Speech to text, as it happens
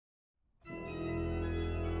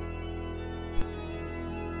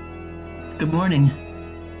Good morning.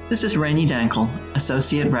 This is Rainey Dankel,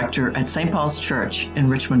 Associate Rector at St. Paul's Church in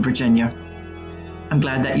Richmond, Virginia. I'm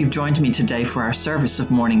glad that you've joined me today for our service of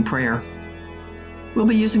morning prayer. We'll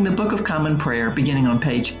be using the Book of Common Prayer beginning on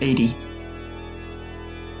page 80.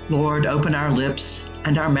 Lord, open our lips,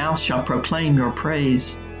 and our mouth shall proclaim your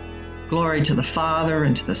praise. Glory to the Father,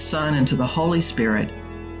 and to the Son, and to the Holy Spirit,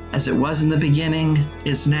 as it was in the beginning,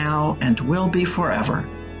 is now, and will be forever.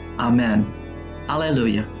 Amen.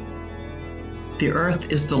 Alleluia. The earth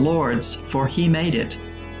is the Lord's, for he made it.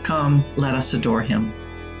 Come, let us adore him.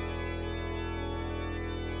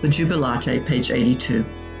 The Jubilate, page 82.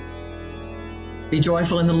 Be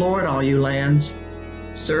joyful in the Lord, all you lands.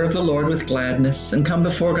 Serve the Lord with gladness, and come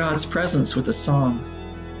before God's presence with a song.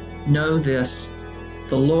 Know this,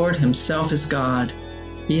 the Lord himself is God.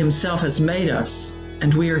 He himself has made us,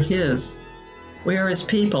 and we are his. We are his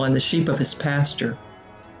people and the sheep of his pasture.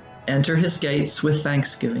 Enter his gates with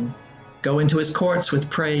thanksgiving. Go into his courts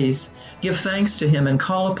with praise. Give thanks to him and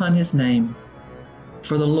call upon his name.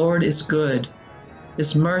 For the Lord is good.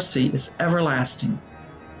 His mercy is everlasting,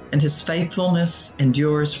 and his faithfulness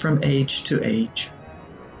endures from age to age.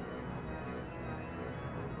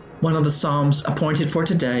 One of the Psalms appointed for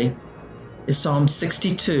today is Psalm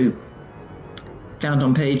 62, found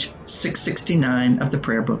on page 669 of the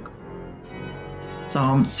prayer book.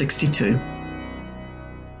 Psalm 62.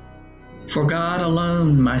 For God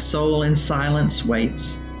alone my soul in silence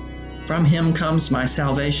waits. From him comes my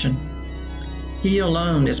salvation. He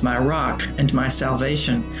alone is my rock and my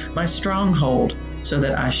salvation, my stronghold, so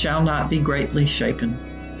that I shall not be greatly shaken.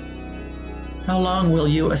 How long will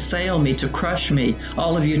you assail me to crush me,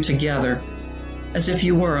 all of you together, as if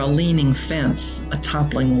you were a leaning fence, a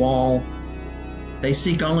toppling wall? They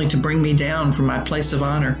seek only to bring me down from my place of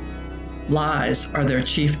honor. Lies are their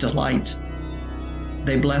chief delight.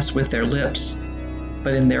 They bless with their lips,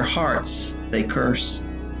 but in their hearts they curse.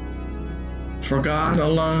 For God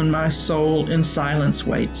alone my soul in silence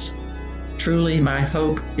waits. Truly my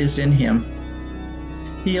hope is in him.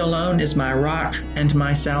 He alone is my rock and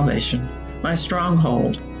my salvation, my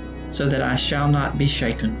stronghold, so that I shall not be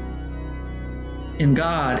shaken. In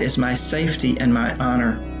God is my safety and my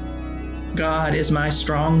honor. God is my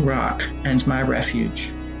strong rock and my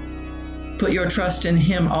refuge. Put your trust in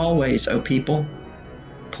him always, O people.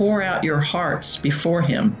 Pour out your hearts before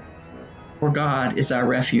him, for God is our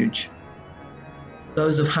refuge.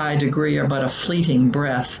 Those of high degree are but a fleeting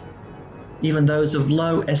breath. Even those of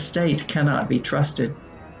low estate cannot be trusted.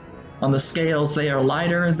 On the scales they are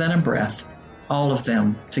lighter than a breath, all of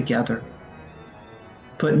them together.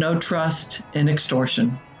 Put no trust in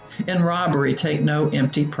extortion. In robbery take no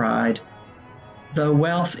empty pride. Though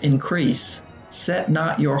wealth increase, set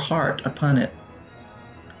not your heart upon it.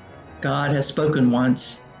 God has spoken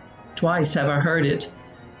once, twice have I heard it.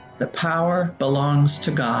 The power belongs to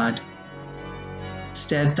God.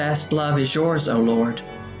 Steadfast love is yours, O Lord,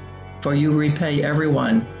 for you repay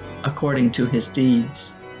everyone according to his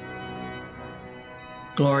deeds.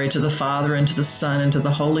 Glory to the Father, and to the Son, and to the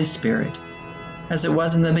Holy Spirit, as it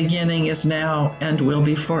was in the beginning, is now, and will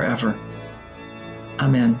be forever.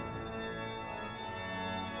 Amen.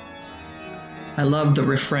 I love the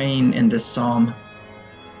refrain in this psalm.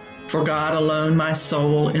 For God alone my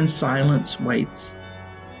soul in silence waits.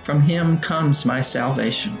 From him comes my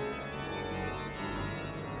salvation.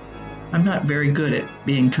 I'm not very good at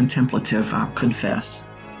being contemplative, I'll confess.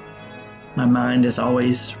 My mind is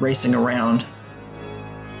always racing around.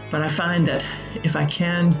 But I find that if I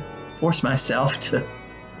can force myself to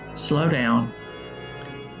slow down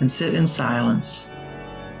and sit in silence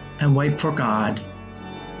and wait for God,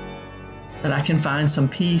 that I can find some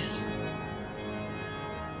peace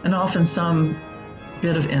and often some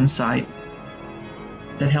bit of insight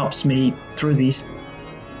that helps me through these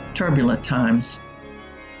turbulent times.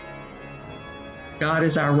 God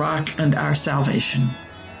is our rock and our salvation.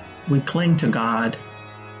 We cling to God.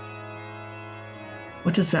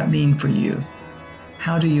 What does that mean for you?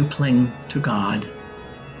 How do you cling to God?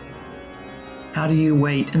 How do you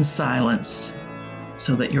wait in silence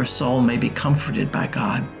so that your soul may be comforted by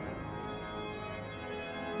God?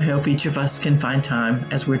 I hope each of us can find time,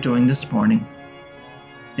 as we're doing this morning,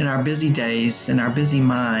 in our busy days, in our busy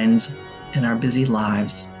minds, in our busy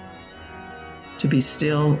lives, to be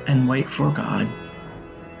still and wait for God.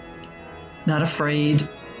 Not afraid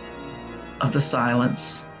of the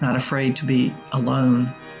silence, not afraid to be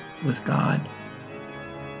alone with God.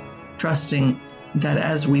 Trusting that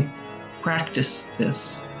as we practice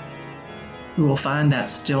this, we will find that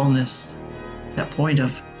stillness, that point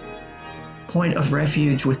of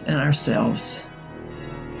refuge within ourselves,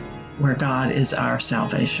 where God is our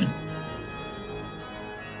salvation.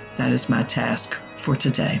 That is my task for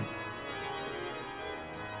today.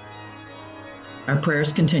 Our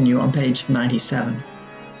prayers continue on page 97.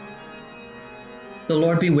 The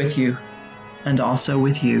Lord be with you, and also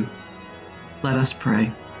with you. Let us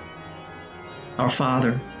pray. Our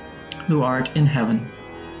Father, who art in heaven,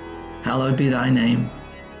 hallowed be thy name.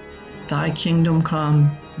 Thy kingdom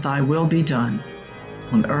come, thy will be done,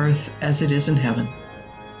 on earth as it is in heaven.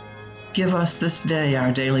 Give us this day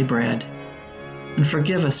our daily bread, and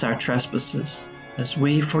forgive us our trespasses, as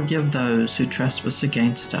we forgive those who trespass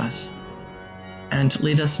against us. And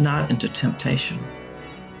lead us not into temptation,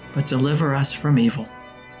 but deliver us from evil.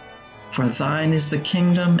 For thine is the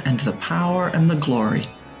kingdom and the power and the glory,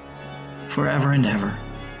 forever and ever.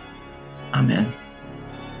 Amen.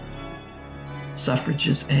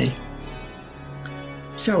 Suffrages A.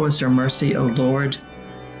 Show us your mercy, O Lord,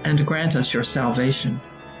 and grant us your salvation.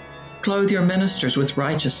 Clothe your ministers with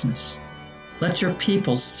righteousness. Let your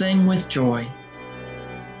people sing with joy.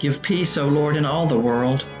 Give peace, O Lord, in all the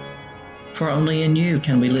world, for only in you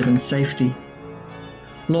can we live in safety.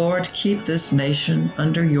 Lord, keep this nation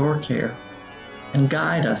under your care, and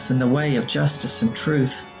guide us in the way of justice and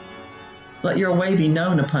truth. Let your way be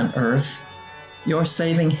known upon earth, your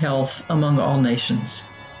saving health among all nations.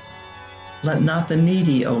 Let not the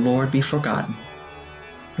needy, O Lord, be forgotten,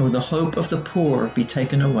 nor the hope of the poor be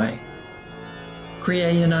taken away.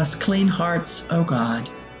 Create in us clean hearts, O God,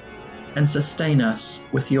 and sustain us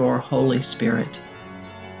with your Holy Spirit.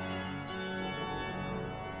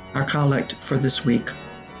 Our collect for this week.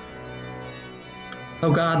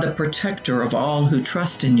 O God, the protector of all who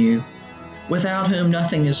trust in you, without whom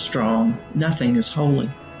nothing is strong, nothing is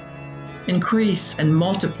holy, increase and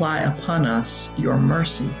multiply upon us your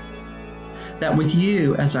mercy, that with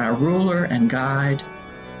you as our ruler and guide,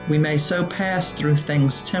 we may so pass through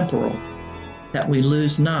things temporal that we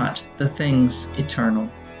lose not the things eternal.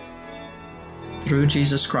 Through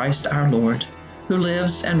Jesus Christ our Lord, who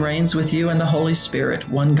lives and reigns with you and the Holy Spirit,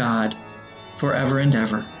 one God, forever and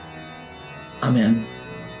ever. Amen.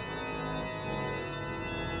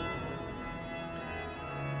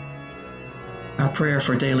 Our prayer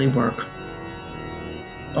for daily work.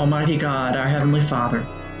 Almighty God, our Heavenly Father,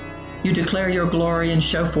 you declare your glory and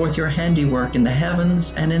show forth your handiwork in the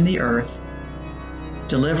heavens and in the earth.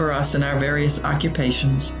 Deliver us in our various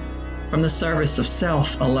occupations from the service of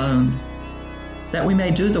self alone, that we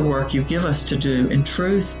may do the work you give us to do in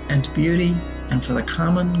truth and beauty and for the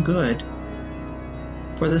common good,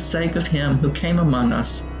 for the sake of him who came among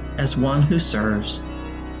us as one who serves,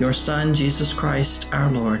 your Son, Jesus Christ,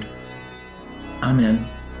 our Lord. Amen.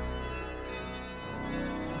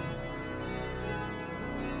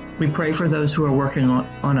 We pray for those who are working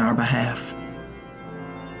on our behalf.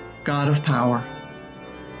 God of power,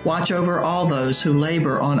 watch over all those who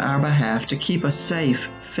labor on our behalf to keep us safe,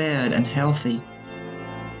 fed, and healthy.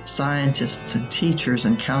 Scientists and teachers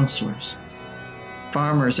and counselors,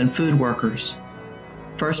 farmers and food workers,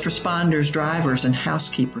 first responders, drivers, and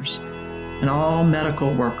housekeepers, and all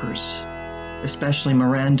medical workers, especially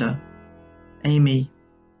Miranda, Amy,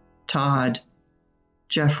 Todd,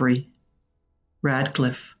 Jeffrey,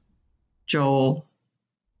 Radcliffe, Joel,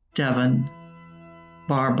 Devon,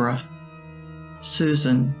 Barbara,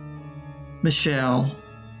 Susan, Michelle,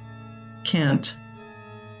 Kent,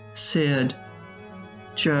 Sid,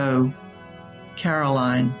 Joe,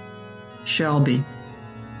 Caroline, Shelby,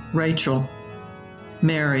 Rachel,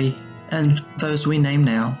 Mary, and those we name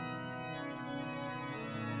now.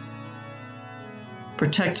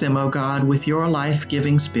 Protect them, O God, with your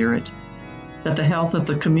life-giving spirit, that the health of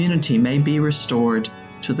the community may be restored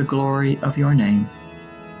to the glory of your name.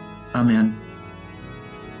 Amen.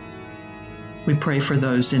 We pray for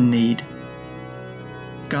those in need.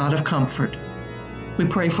 God of comfort, we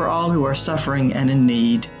pray for all who are suffering and in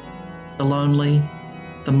need, the lonely,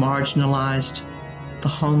 the marginalized, the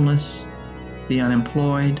homeless, the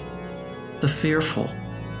unemployed, the fearful,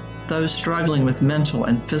 those struggling with mental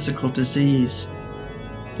and physical disease,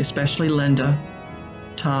 especially Linda,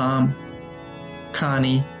 Tom,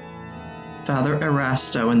 Connie, Father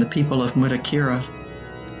Erasto and the people of Mutakira,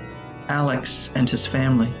 Alex and his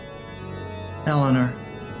family, Eleanor,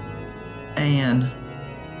 Anne,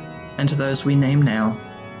 and to those we name now.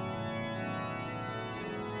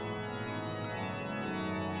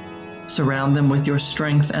 Surround them with your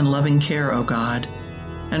strength and loving care, O God,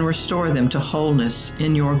 and restore them to wholeness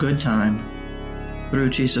in your good time.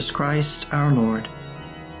 Through Jesus Christ our Lord.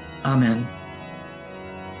 Amen.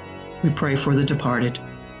 We pray for the departed.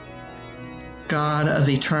 God of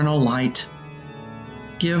eternal light,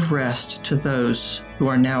 give rest to those who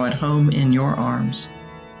are now at home in your arms,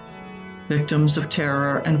 victims of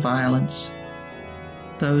terror and violence,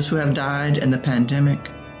 those who have died in the pandemic,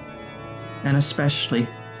 and especially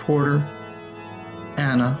Porter,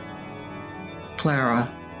 Anna, Clara,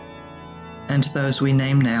 and those we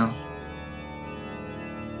name now.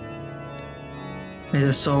 May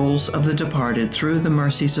the souls of the departed, through the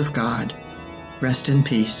mercies of God, rest in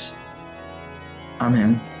peace.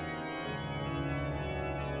 Amen.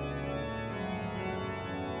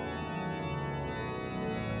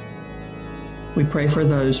 We pray for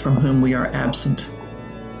those from whom we are absent.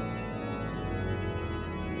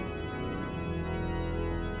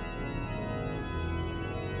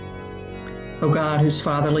 O God, whose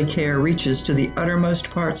fatherly care reaches to the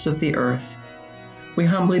uttermost parts of the earth, we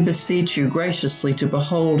humbly beseech you graciously to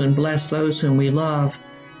behold and bless those whom we love,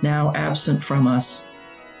 now absent from us.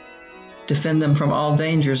 Defend them from all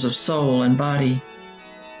dangers of soul and body,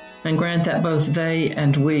 and grant that both they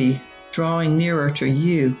and we, drawing nearer to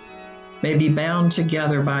you, may be bound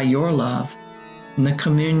together by your love in the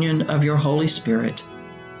communion of your Holy Spirit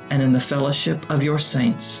and in the fellowship of your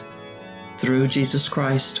saints, through Jesus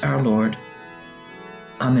Christ our Lord.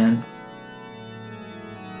 Amen.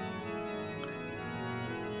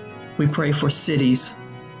 We pray for cities.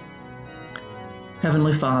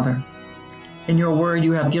 Heavenly Father, in your word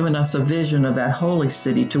you have given us a vision of that holy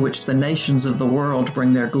city to which the nations of the world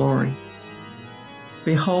bring their glory.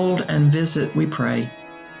 Behold and visit, we pray,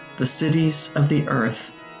 the cities of the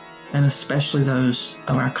earth, and especially those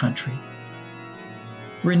of our country.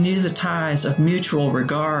 Renew the ties of mutual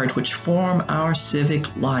regard which form our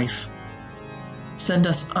civic life. Send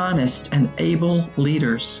us honest and able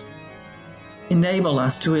leaders. Enable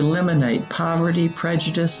us to eliminate poverty,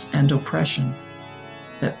 prejudice, and oppression,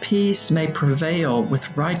 that peace may prevail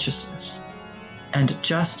with righteousness and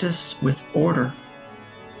justice with order,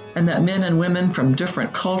 and that men and women from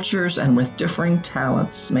different cultures and with differing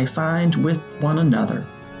talents may find with one another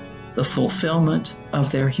the fulfillment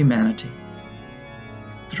of their humanity.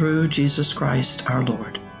 Through Jesus Christ our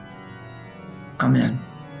Lord. Amen.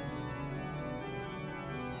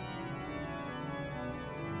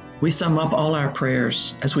 We sum up all our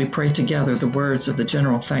prayers as we pray together the words of the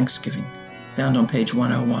General Thanksgiving, found on page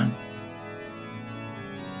 101.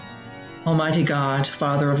 Almighty God,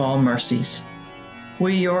 Father of all mercies,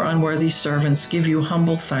 we, your unworthy servants, give you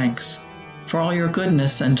humble thanks for all your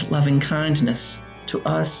goodness and loving kindness to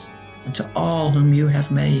us and to all whom you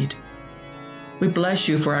have made. We bless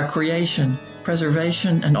you for our creation,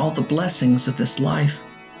 preservation, and all the blessings of this life,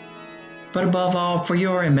 but above all for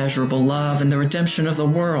your immeasurable love and the redemption of the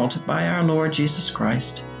world by our Lord Jesus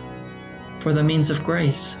Christ, for the means of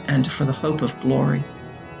grace and for the hope of glory.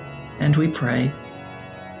 And we pray,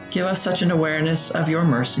 give us such an awareness of your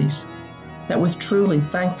mercies that with truly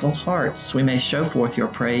thankful hearts we may show forth your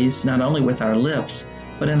praise not only with our lips,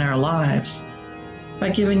 but in our lives, by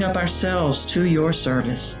giving up ourselves to your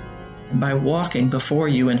service and by walking before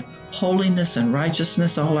you in holiness and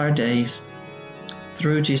righteousness all our days.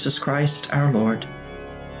 Through Jesus Christ our Lord,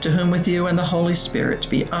 to whom with you and the Holy Spirit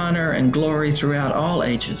be honor and glory throughout all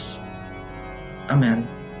ages. Amen.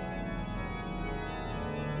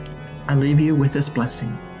 I leave you with this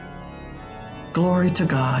blessing. Glory to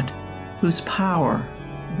God, whose power,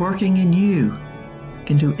 working in you,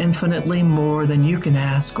 can do infinitely more than you can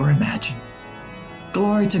ask or imagine.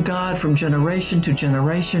 Glory to God from generation to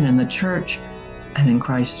generation in the Church and in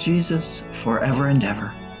Christ Jesus forever and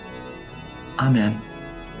ever. Amen.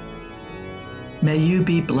 May you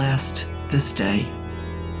be blessed this day.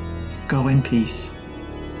 Go in peace.